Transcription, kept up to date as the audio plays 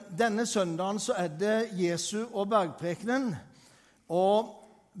denne søndagen så det Jesu og Bergprekenen, og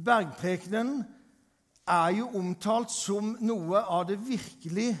Bergprekenen jo omtalt som noe av det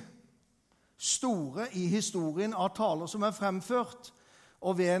virkelig store i historien av taler som fremført.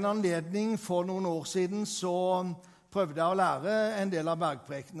 Og ved en anledning for noen år siden så prøvde jeg å lære en del av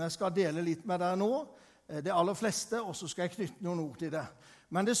Bergprekenen. Jeg skal dele litt med dere nå, det aller fleste, og så skal jeg knytte noen ord til det.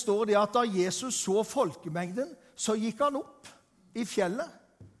 Men det står det at da Jesus så folkemengden, så gikk han opp i fjellet,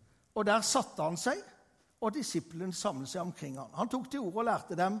 og der satte han seg, og disiplene samlet seg omkring han. Han tok til ord og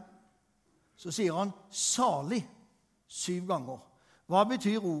lærte dem. Så sier han salig 7 ganger. Hva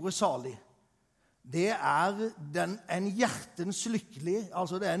betyr ordet salig? Det en hjertens lykkelig,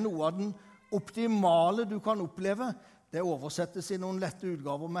 altså det noe av den optimale du kan oppleve. Det oversettes i noen lette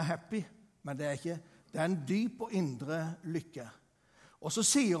utgaver med happy, men det ikke. Det en dyp og indre lykke. Og så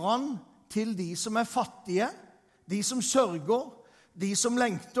sier han til de som fattige, de som sørger, de som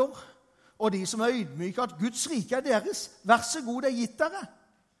lengter, og de som ydmyke, at Guds rike deres. Vær så god, det gitt dere.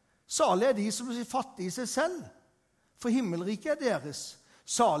 Salig de som fattige i seg selv, for himmelriket deres.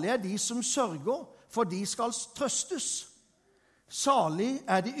 Salig de som sørger, for de skal trøstes. Salig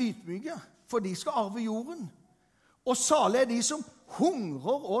de ydmyke, for de skal arve jorden. Og salig de som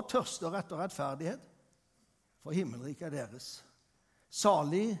hungrer og tørster etter rettferdighet, for himmelriket deres.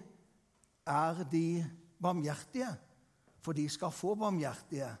 Salig de barmhjertige, for de skal få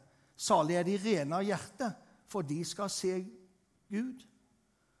barmhjertige. Salig de rene av hjerte, for de skal se Gud.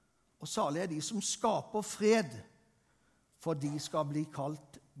 Og salig de som skaper fred, for de skal bli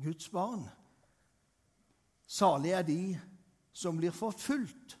kalt Guds barn. Salig de som blir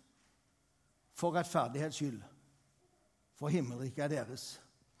forfulgt for rettferdighets skyld, for himmelriket deres.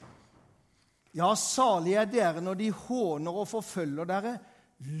 Ja, salig dere når de håner og forfølger dere,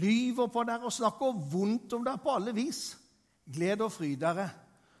 lyver på dere og snakker vondt om dere på alle vis. Gled og fry dere,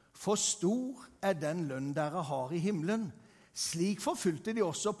 for stor den lønn dere har i himmelen. Slik forfulgte de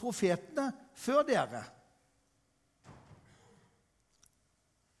også profetene før dere.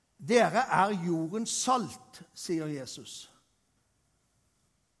 Dere jordens salt, sier Jesus.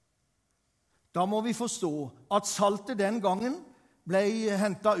 Da må vi forstå at saltet den gangen ble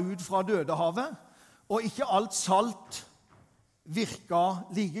hentet ut fra Dødehavet, og ikke alt salt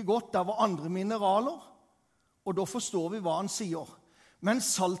virket like godt. Det var andre mineraler, og da forstår vi hva han sier. Men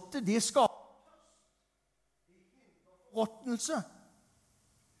saltet, det skaper råtnelse.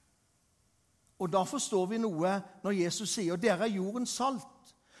 Og da forstår vi noe når Jesus sier, dere jordens salt.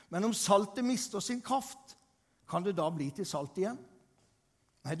 Men om saltet mister sin kraft, kan det da bli til salt igjen?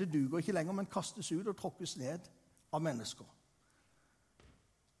 Nei, det duger ikke lenger, men kastes ut og tråkkes ned av mennesker.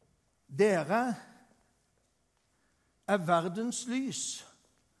 Dere verdens lys.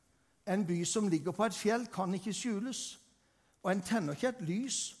 En by som ligger på et fjell kan ikke skjules, og en tenner ikke et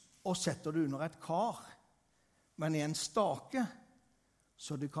lys og setter det under et kar, men i en stake,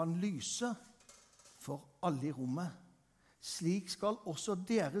 så det kan lyse for alle i rommet. Slik skal også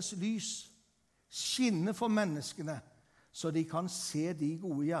deres lys skinne for menneskene, så de kan se de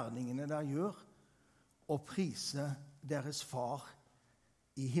gode gjerningene der gjør, og prise deres far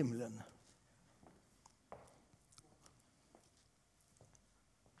i himmelen.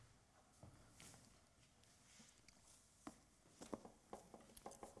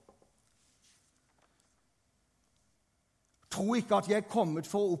 Tro ikke at jeg kommet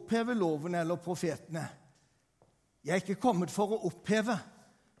for å oppheve loven eller profetene. Jeg ikke kommet for å oppheve,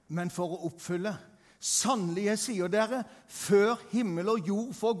 men for å oppfylle. Sannelig, jeg sier dere, før himmel og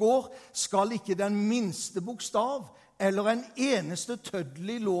jord forgår, skal ikke den minste bokstav eller en eneste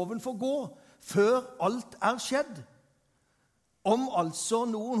tøddel i loven forgå, før alt skjedd. Om altså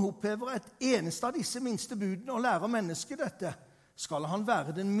noen opphever et eneste av disse minste budene og lærer mennesket dette, skal han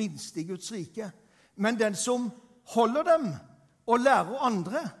være den minste i Guds rike. Men den som holder dem og lærer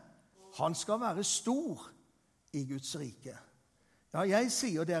andre, han skal være stor i Guds rike. Ja, jeg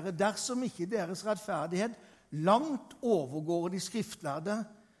sier dere, dersom ikke deres rettferdighet langt overgår de skriftlærde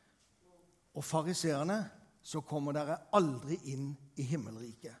og fariserene, så kommer dere aldri inn i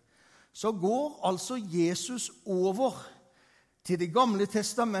himmelriket. Så går altså Jesus over til det gamle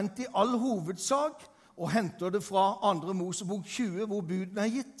testamentet i all hovedsak, og henter det fra 2. Mosebok 20, hvor budene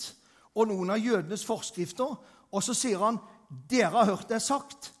gitt, og noen av jødenes forskrifter, og så sier han, dere har hørt det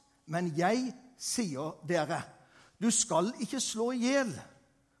sagt, men jeg sier dere, du skal ikke slå ihjel,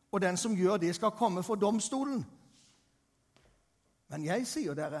 og den som gjør det skal komme for domstolen. Men jeg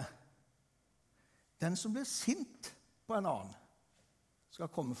sier dere, den som blir sint på en annen,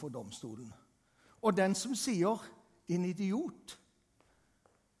 skal komme for domstolen. Og den som sier, din idiot,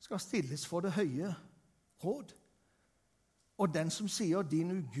 skal stilles for det høye råd. og den som sier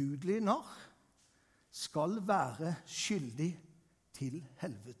din ugudelige narr, skal være skyldig til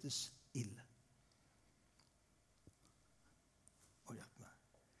helvetes ild.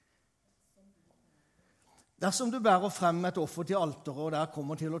 Dersom du bærer frem et offer til alteret, og der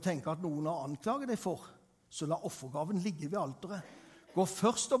kommer til å tenke at noen har anklaget deg for, så la offergaven ligge ved alteret. Gå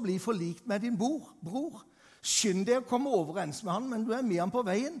først og bli forlikt med din bror. Skynd deg å komme overens med han, men du er med han på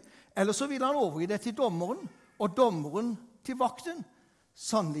veien. Eller så vil han overgi deg til dommeren, og dommeren til vakten.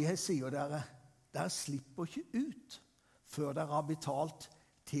 Sannelig, jeg sier dere, dere slipper ikke ut før dere har betalt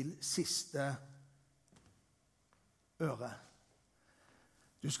til siste øre.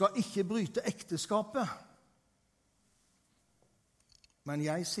 Du skal ikke bryte ekteskapet. Men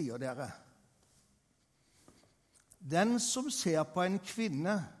jeg sier dere, den som ser på en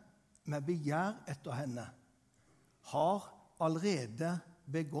kvinne med begjær etter henne, har allerede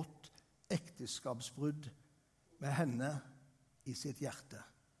begått ekteskapsbrudd med henne i sitt hjerte.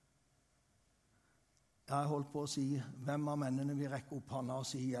 Jeg har holdt på å si, hvem av mennene vil rekke opp hånda og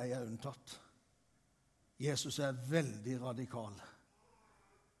si, jeg er unntatt? Jesus er veldig radikal.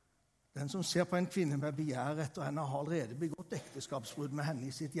 Den som ser på en kvinne med begjær etter henne, har allerede begått ekteskapsbrudd med henne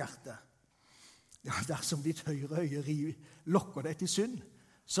i sitt hjerte. Ja, dersom ditt høyre øye lokker deg til synd,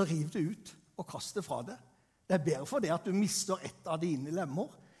 så riv det ut og kast det fra det. Det er bedre for det at du mister ett av dine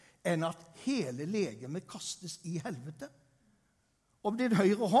lemmer, enn at hele legemet kastes i helvete. Om din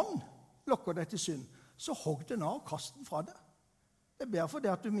høyre hånd lokker deg til synd, så hogg den av og kast den fra det. Det er bedre for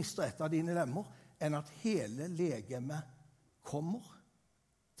det at du mister ett av dine lemmer, enn at hele legemet kommer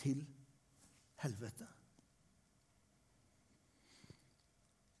til helvete.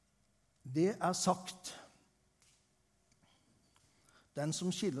 Det er sagt, den som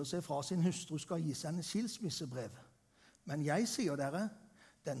skiller seg fra sin hustru skal gi seg en skilsmissebrev. Men jeg sier dere,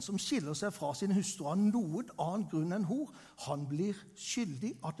 den som skiller seg fra sin hustru av noen annen grunn enn hor, han blir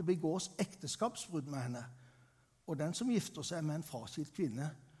skyldig at det begås ekteskapsbrudd med henne. Og den som gifter seg med en fraskilt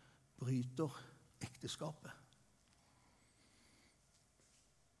kvinne, bryter ekteskapet.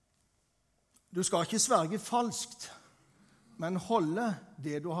 Du skal ikke sverge falskt, men holde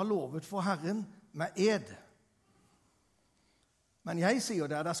det du har lovet for Herren med ed. Men jeg sier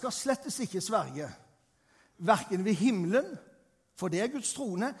dere skal slettes ikke sverge, hverken ved himmelen, for det er Guds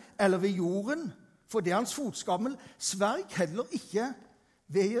trone, eller ved jorden, for det er hans fotskammel. Sverg heller ikke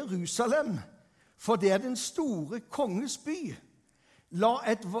ved Jerusalem, for det er den store konges by. La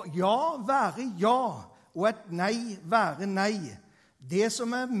et ja være ja, og et nei være nei. Det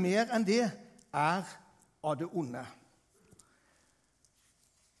som er mer enn det, er av det onde.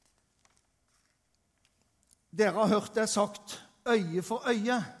 Dere har hørt det sagt, øye for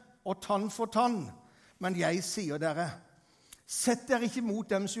øye og tann for tann. Men jeg sier dere, sett dere ikke mot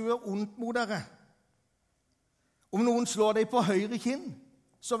dem som gjør ondt mot dere. Om noen slår deg på høyre kinn,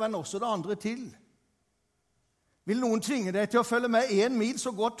 så vend også det andre til. Vil noen tvinge deg til å følge med 1 mil,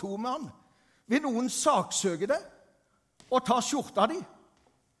 så gå 2 med han. Vil noen saksøke deg og ta skjorta di,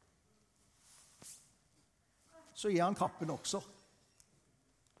 så gir han kappen også.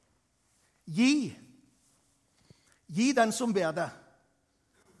 Gi den som ber deg,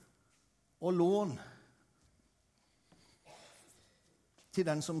 og lån til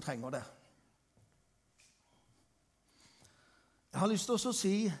den som trenger det. Jeg har lyst til å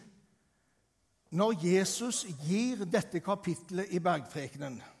si, når Jesus gir dette kapittelet i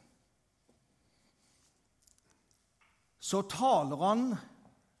Bergprekenen, så taler han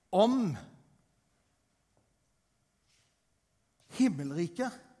om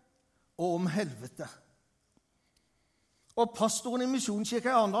himmelriket og om helvete. Og pastoren i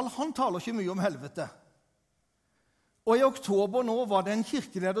Misjonskirken i Arendal, han taler ikke mye om helvete. Og i oktober nå var det en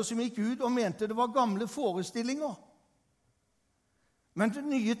kirkeleder som gikk ut og mente det var gamle forestillinger. Men Det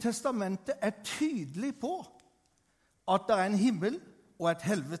nye testamentet er tydelig på at det er en himmel og et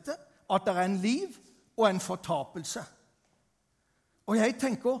helvete, at det er en liv og en fortapelse. Og jeg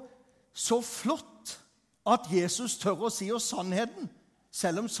tenker, så flott at Jesus tør å si oss sannheten,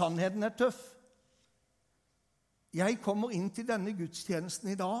 selv om sannheten er tøff. Jeg kommer inn til denne gudstjenesten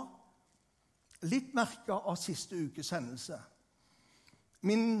i dag, litt merket av siste ukes hendelse.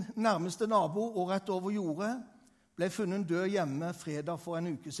 Min nærmeste nabo, rett over jordet, ble funnet død hjemme fredag for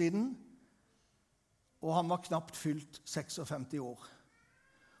en uke siden, og han var knapt fylt 56 år.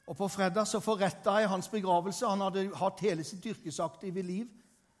 Og på fredag så forrettet jeg hans begravelse. Han hadde hatt hele sitt yrkesaktive liv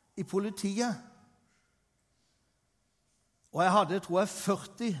i politiet. Og jeg hadde, tror jeg,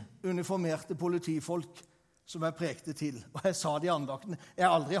 40 uniformerte politifolk som jeg prekte til. Og jeg sa det i andakten, jeg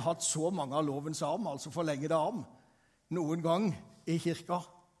har aldri hatt så mange av lovens arm, altså forlengede arm, noen gang i kirka.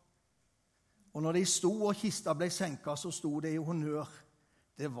 Og når de sto og kista ble senket, så sto det i honnør.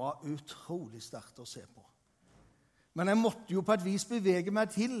 Det var utrolig sterkt å se på. Men jeg måtte jo på et vis bevege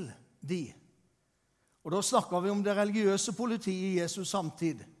meg til de. Og da snakket vi om det religiøse politiet i Jesus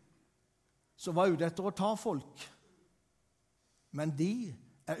samtid, som var ute etter å ta folk. Men de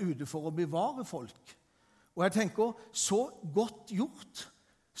er ute for å bevare folk. Og jeg tenker, så godt gjort,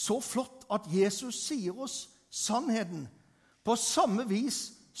 så flott at Jesus sier oss sannheten, på samme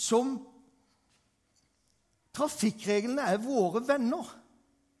vis som trafikkreglene er våre venner,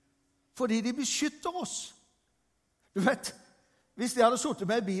 fordi de beskytter oss. Du vet, hvis jeg hadde suttet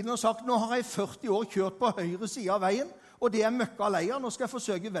med i bilen og sagt, nå har jeg 40 år kjørt på høyre side av veien, og det er møkka leier, nå skal jeg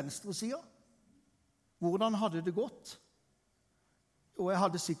forsøke venstre side. Hvordan hadde det gått? Jo, jeg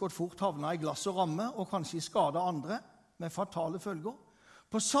hadde sikkert fort havnet i glass og ramme, og kanskje skadet andre med fatale følger.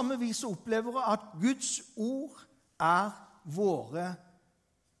 På samme vis opplever jeg at Guds ord er våre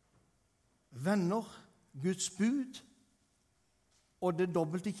venner, Guds bud, og det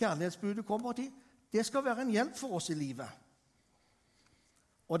dobbelte kjærlighetsbudet kommer til. Det skal være en hjelp for oss i livet.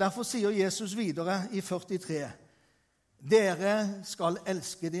 Og derfor sier Jesus videre i 43, dere skal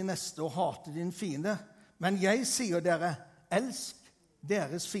elske de neste og hate din fiende, men jeg sier dere, elsk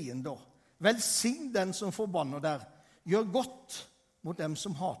deres fiender. Velsign den som forbanner der. Gjør godt mot dem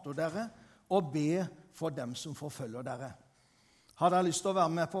som hater dere, og be for dem som forfølger dere. Har dere lyst til å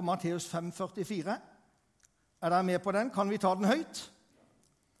være med på Matteus 5,44? Er dere med på den? Kan vi ta den høyt?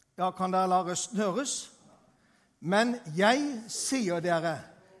 Ja, kan dere la røsten høres? Men jeg sier dere,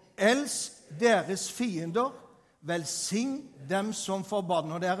 elsk deres fiender, velsign dem som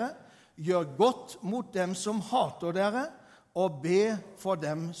forbanner dere, gjør godt mot dem som hater dere, og be for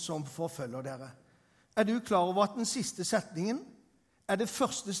dem som forfølger dere. Er du klar over at den siste setningen er det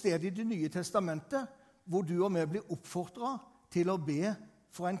første stedet i Det nye testamentet hvor du og meg blir oppfordret til å be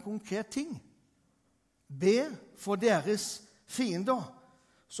for en konkret ting? Be for deres fiender.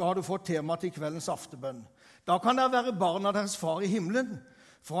 Så har du fått tema til kveldens aftebønn. Da kan det være barna deres far i himmelen,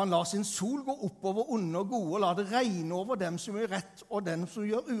 for han lar sin sol gå opp over onde og gode, og lar det regne over dem som gjør rett og dem som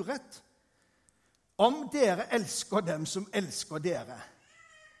gjør urett. Om dere elsker dem som elsker dere,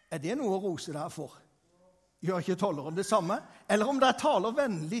 er det noe å rose dere for? Gjør ikke tolleren det samme? Eller om dere taler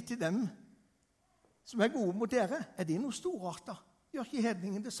vennlig til dem som er gode mot dere, er det noe storartet? Gjør ikke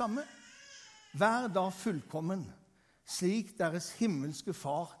hedningen det samme? Vær da fullkommen, slik deres himmelske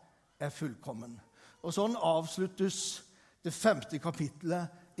far er fullkommen. Og sånn avsluttes det 5.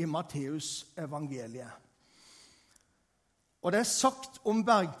 kapittelet i Matteus evangeliet. Og det er sagt om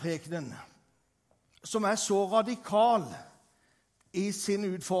Bergprekenen, som er så radikal i sin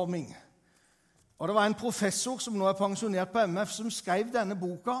utforming. Og det var en professor som nå er pensjonert på MF, som skrev denne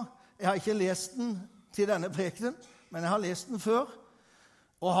boka. Jeg har ikke lest den til denne prekenen, men jeg har lest den før.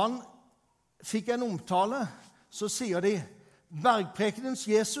 Og han fikk en omtale, så sier de, Bergprekenens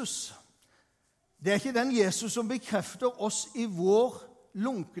Jesus, det er ikke den Jesus som bekrefter oss i vår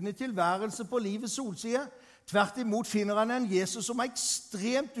lunkne tilværelse på livets solside. Tvert imot finner han en Jesus som er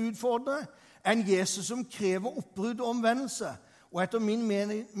ekstremt utfordrende, en Jesus som krever oppbrudd og omvendelse, og etter min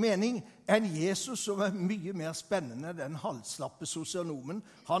mening en Jesus som er mye mer spennende enn den halvslappe sosionomen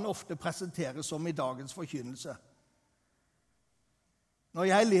han ofte presenteres som i dagens forkynnelse. Når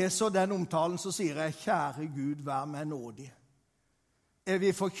jeg leser den omtalen, så sier jeg, kjære Gud, vær meg nådig. Jeg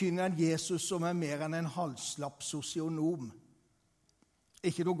vil forkynne en Jesus som er mer enn en halvslapp sosionom.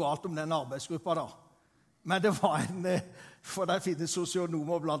 Ikke noe galt om den arbeidsgruppa da, men det var for det finnes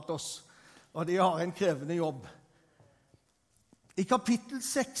sosionomer blant oss, og de har en krevende jobb. I kapittel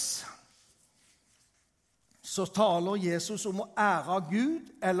 6 så taler Jesus om å ære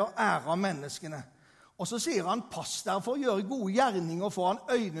Gud eller ære menneskene. Og så sier han, pass dere for å gjøre gode gjerninger foran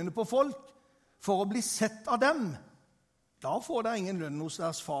øynene på folk, for å bli sett av dem. Da får dere ingen lønn hos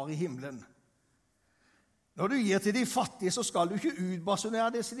deres far i himmelen. Når du gir til de fattige, så skal du ikke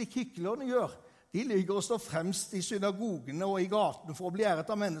utbasunere det som de kiklerne gjør. De ligger og står fremst i synagogene og i gaten for å bli æret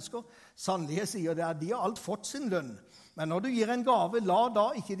av mennesker. Sannelig sier det at de har alt fått sin lønn. Men når du gir en gave, la da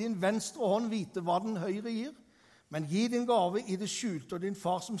ikke din venstre hånd vite hva den høyre gir, men gi din gave i det skjulte, og din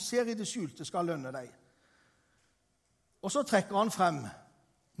far som ser i det skjulte skal lønne deg. Og så trekker han frem,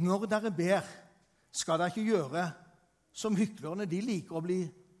 når dere ber, skal dere ikke gjøre som hyklerne. De liker å bli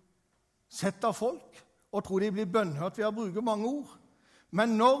sett av folk, og tror de blir bønnhørt ved å bruke mange ord.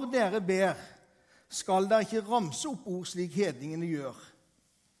 Men når dere ber, skal dere ikke ramse opp ord slik hedningene gjør.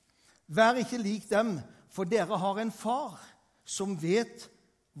 Vær ikke lik dem, for dere har en far som vet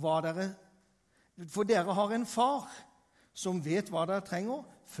hva dere trenger,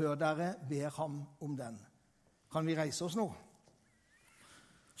 før dere ber ham om den. Kan vi reise oss nå?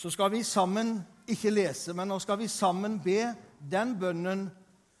 så skal vi sammen ikke lese, men nå skal vi sammen be den bønnen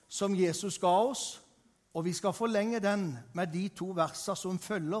som Jesus ga oss, og vi skal forlenge den med de 2 verser som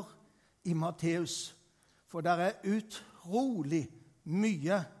følger i Matteus, for der er utrolig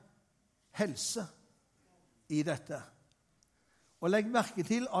mye helse i dette. Og legg merke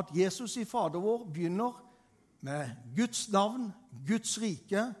til at Jesus i Fader vår begynner med Guds navn, Guds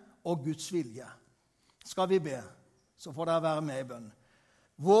rike og Guds vilje. Skal vi be, så får dere være med i bønn.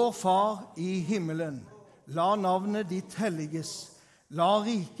 Vår Far i himmelen, la navnet ditt helliges, la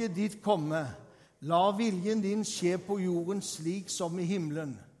riket ditt komme, la viljen din skje på jorden slik som i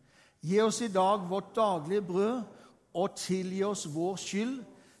himmelen. Gi oss i dag vårt daglige brød, og tilgi oss vår skyld,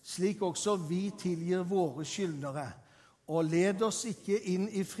 slik også vi tilgir våre skyldnere. Og led oss ikke inn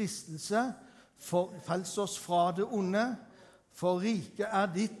i fristelse, frels oss fra det onde, for riket er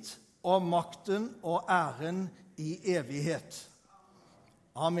ditt, og makten og æren i evighet.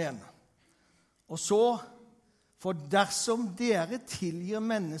 Amen. Og så, for dersom dere tilgir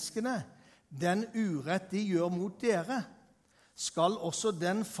menneskene den urett de gjør mot dere, skal også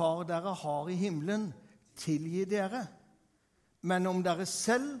den far dere har i himmelen tilgi dere. Men om dere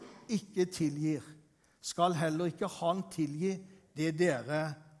selv ikke tilgir, skal heller ikke han tilgi det dere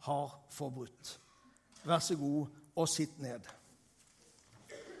har forbrutt. Vær så god og sitt ned.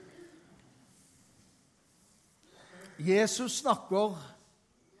 Jesus snakker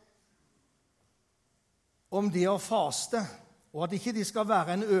om det å faste, og at ikke det skal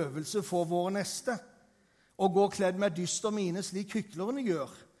være en øvelse for våre neste, og gå kledd med dyst og mine slik hyklerne gjør.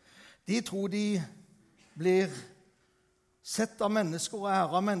 De tror de blir sett av mennesker og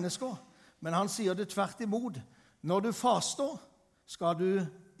ære av mennesker, men han sier det tvert imot. Når du faster, skal du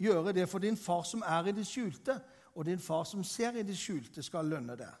gjøre det for din far som er i det skjulte, og din far som ser i det skjulte skal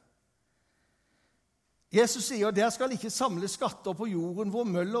lønne det. Jesus sier, der skal ikke samle skatter på jorden hvor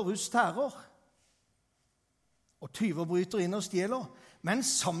møll og rust tærer, og tyver bryter inn og stjeler, men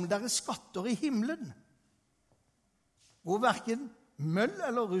samle dere skatter i himmelen, hvor hverken møll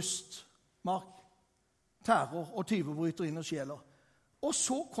eller rust, mark, tærer og tyver bryter inn og stjeler. Og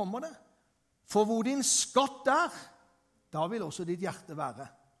så kommer det, for hvor din skatt er, da vil også ditt hjerte være.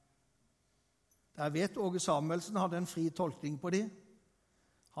 Jeg vet Åge Samuelsen hadde en fri tolkning på det.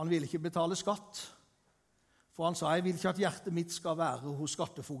 Han ville ikke betale skatt, for han sa, jeg vil ikke at hjertet mitt skal være hos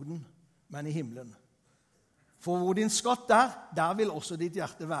skattefogden, men i himmelen. For hvor din skatt er, der vil også ditt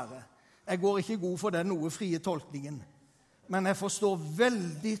hjerte være. Jeg går ikke god for den noe frie tolkningen, men jeg forstår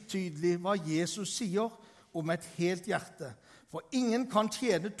veldig tydelig hva Jesus sier om et helt hjerte. For ingen kan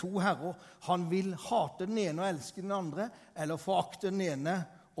tjene 2 herrer. Han vil hate den ene og elske den andre, eller forakte den ene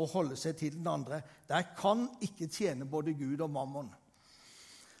og holde seg til den andre. Der kan ikke tjene både Gud og mammon.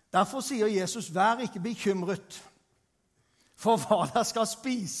 Derfor sier Jesus, vær ikke bekymret for hva dere skal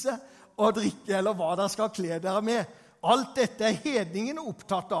spise og drikke, eller hva dere skal kle dere med. Alt dette er hedningene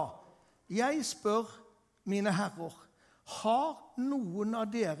opptatt av. Jeg spør mine herrer, har noen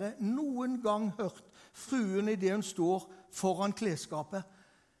av dere noen gang hørt fruen i det hun står foran klesskapet?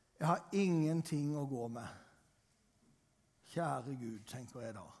 Jeg har ingenting å gå med. Kjære Gud, tenker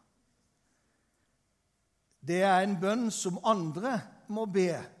jeg da. Det er en bønn som andre må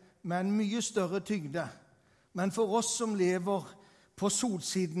be med en mye større tyngde. Men for oss som lever på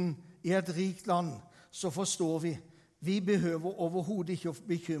solsiden i et rikt land, så forstår vi behøver overhodet ikke å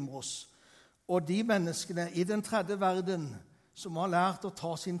bekymre oss. Og de menneskene i den tredje verden som har lært å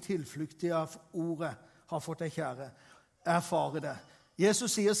ta sin tilflukt til ordet, har fått deg kjære, erfare det.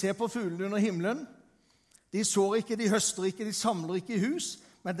 Jesus sier, se på fuglene under himmelen. De sår ikke, de høster ikke, de samler ikke i hus,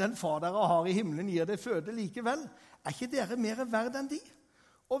 men den far dere har i himmelen gir det føde likevel. Er ikke dere mer verd enn de?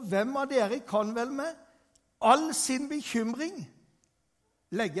 Og hvem av dere kan vel med all sin bekymring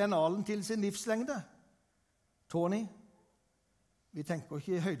legge en alen til sin livslengde? Tony, vi tenker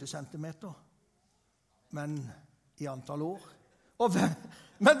ikke i høydecentimeter, men i antall år.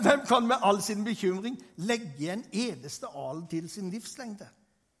 Men hvem kan med all sin bekymring legge en eneste alen til sin livslengde?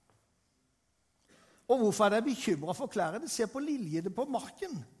 Og hvorfor er de bekymret for klærne? Se på liljene på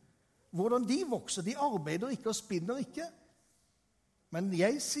marken. Hvordan de vokser. De arbeider ikke og spinner ikke. Men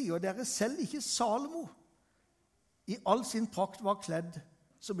jeg sier dere selv ikke Salomo i all sin prakt var kledd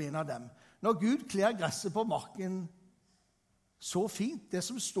som en av dem. Når Gud kler gresset på marken så fint, det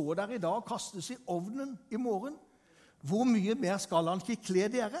som står der i dag kastes i ovnen i morgen, hvor mye mer skal han ikke kle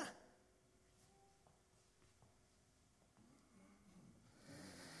dere?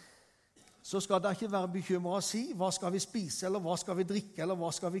 Så skal det ikke være bekymret å si, hva skal vi spise, eller hva skal vi drikke, eller hva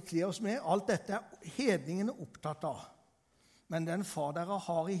skal vi kle oss med? Alt dette er hedningene opptatt av. Men den far dere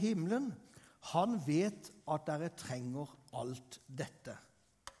har i himmelen, han vet at dere trenger alt dette.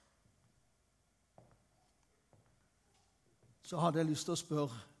 så hadde jeg lyst til å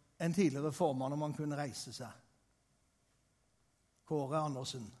spørre en tidligere formann om han kunne reise seg. Kåre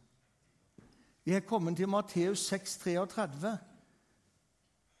Andersen. Vi er kommet til Matteus 6,33.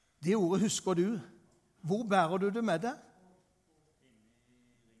 Det ordet husker du. Hvor bærer du det med deg?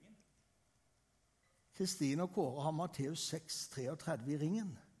 Kristine og Kåre har Matteus 6,33 i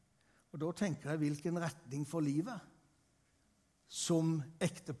ringen. Og da tenker jeg hvilken retning for livet. Som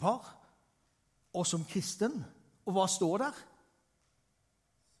ektepar og som kristen. Og hva står der?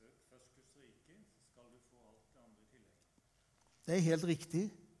 Søk først Guds rike, så skal du få alt det andre i tillegg. Det er helt riktig.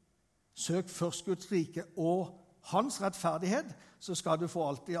 Søk først Guds rike og hans rettferdighet, så skal du få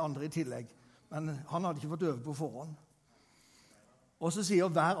alt det andre i tillegg. Men han hadde ikke fått øve på forhånd. Og så sier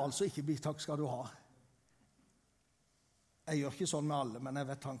vær altså ikke takk skal du ha. Jeg gjør ikke sånn med alle, men jeg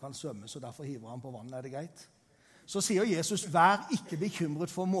vet han kan svømme, så derfor hiver han på vannet. Er det greit? Så sier Jesus, vær ikke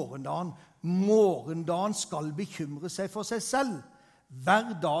bekymret for morgendagen. Morgendagen skal bekymre seg for seg selv.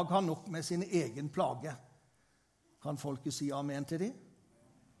 Hver dag har nok med sin egen plage. Kan folket si amen til det?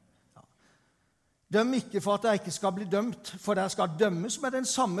 Ja. Døm ikke for at dere ikke skal bli dømt, for dere skal dømmes med den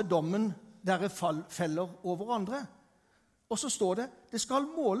samme dommen dere feller over andre. Og så står det, det skal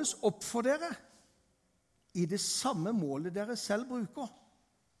måles opp for dere i det samme målet dere selv bruker.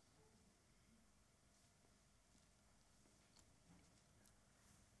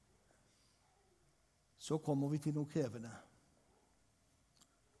 Så kommer vi til noe krevende.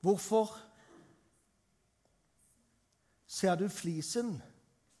 Hvorfor ser du flisen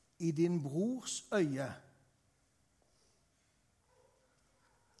i din brors øye?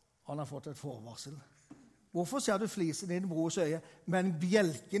 Han har fått et forvarsel. Hvorfor ser du flisen i din brors øye, men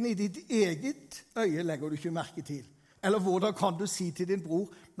bjelken i ditt eget øye legger du ikke merke til? Eller hvordan kan du si til din bror,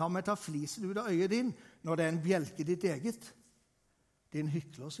 la meg ta flisen ut av øyet din, når det er en bjelke i ditt eget? Din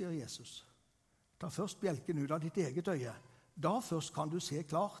hykler, sier Jesus. Ta først bjelken ut av ditt eget øye. Da først kan du se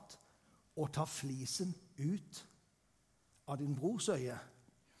klart og ta flisen ut av din brors øye.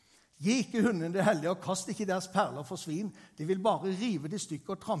 Gi ikke hunden det hellige, og kast ikke deres perler for svin. De vil bare rive det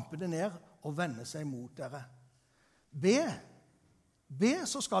stykker, trampe det ned og vende seg mot dere. Be,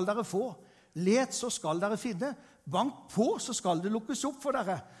 så skal dere få. Let, så skal dere finne. Bank på, så skal det lukkes opp for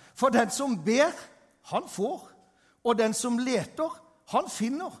dere. For den som ber, han får. Og den som leter, han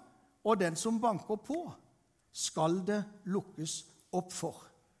finner. Og den som banker på, skal det lukkes opp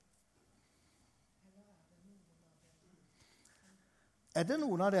for. Er det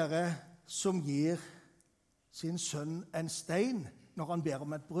noen av dere som gir sin sønn en stein når han ber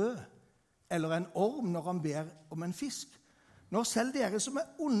om et brød, eller en orm når han ber om en fisk? Når selv dere som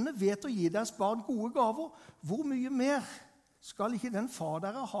er onde vet å gi deres barn gode gaver, hvor mye mer skal ikke den far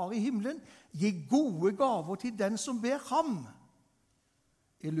dere har i himmelen gi gode gaver til den som ber ham?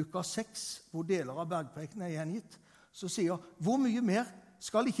 I Lukas 6, hvor deler av Bergprekenen er gjengitt, så sier, hvor mye mer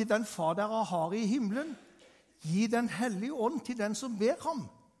skal ikke den far dere har i himmelen gi den hellige ånd til den som ber ham?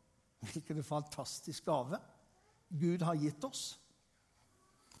 Hvilken fantastisk gave Gud har gitt oss.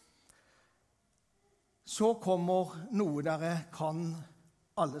 Så kommer noe dere kan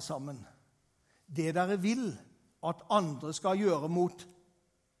alle sammen. Det dere vil at andre skal gjøre mot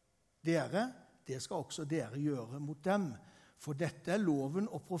dere, det skal også dere gjøre mot dem. For dette er loven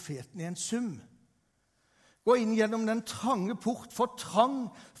og profeten i en sum. Gå inn gjennom den trange port,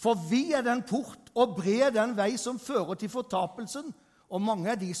 for vi er den port, og bred den vei som fører til fortapelsen, og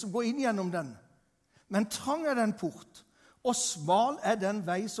mange er de som går inn gjennom den. Men trang er den port, og smal er den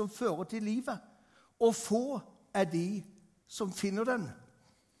vei som fører til livet, og få er de som finner den.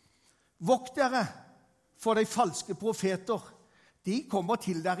 Vokt dere for de falske profeter. De kommer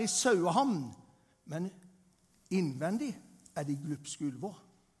til dere i sauehamn, men innvendig er de glupske ulver.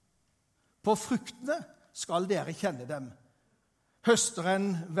 På fruktene skal dere kjenne dem. Høster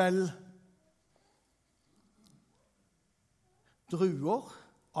en vel druer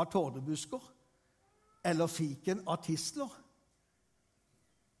av tårnebusker, eller fiken av tisler?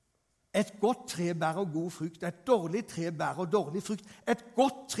 Et godt tre bærer god frukt, et dårlig tre bærer dårlig frukt. Et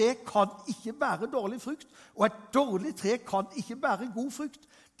godt tre kan ikke bære dårlig frukt, og et dårlig tre kan ikke bære god frukt.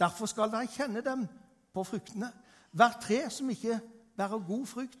 Derfor skal dere kjenne dem på fruktene. Hvert tre som ikke bærer god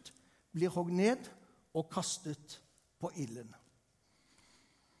frukt, blir hogd ned og kastet på ilden.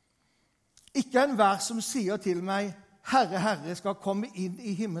 Ikke enhver som sier til meg, Herre, Herre, skal komme inn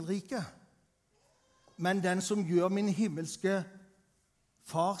i himmelriket, men den som gjør min himmelske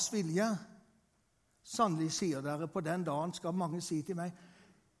fars vilje. Sannelig sier dere, på den dagen skal mange si til meg,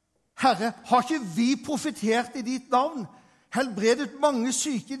 Herre, har ikke vi profetert i ditt navn? Helbredet mange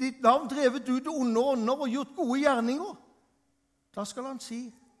syke i ditt navn, drevet ut onde ånder og gjort gode gjerninger? Da skal han si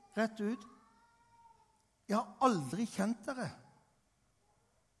rett ut, jeg har aldri kjent dere.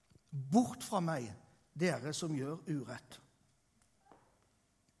 Bort fra meg, dere som gjør urett.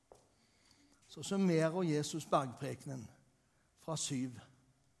 Så summerer Jesus Bergprekenen fra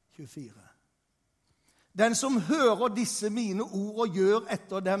 7:24. Den som hører disse mine ord og gjør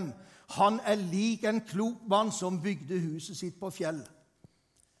etter dem, han er lik en klok mann som bygde huset sitt på fjell.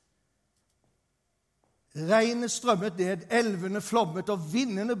 Regnet strømmet ned, elvene flommet, og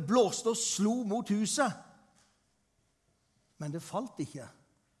vindene blåste og slo mot huset. Men det falt ikke,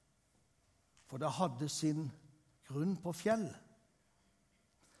 for det hadde sin grunn på fjell.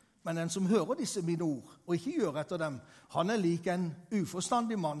 Men den som hører disse mine ord, og ikke gjør etter dem, han er lik en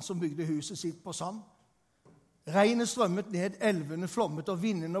uforstandig mann som bygde huset sitt på sand. Regnet strømmet ned, elvene flommet, og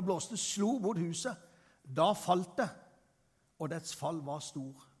vindene blåste slo mot huset. Da falt det, og dets fall var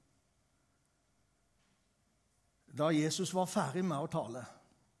stor. Da Jesus var ferdig med å tale,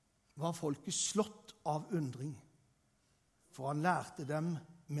 var folket slått av undring, for han lærte dem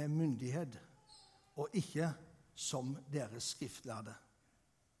med myndighet, og ikke som deres skriftlærde.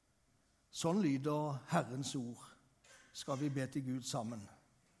 Sånn lyder Herrens ord. Skal vi be til Gud sammen.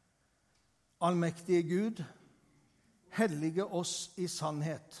 Allmektige Gud, hellige oss i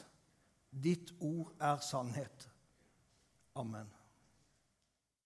sannhet. Ditt ord er sannhet. Amen.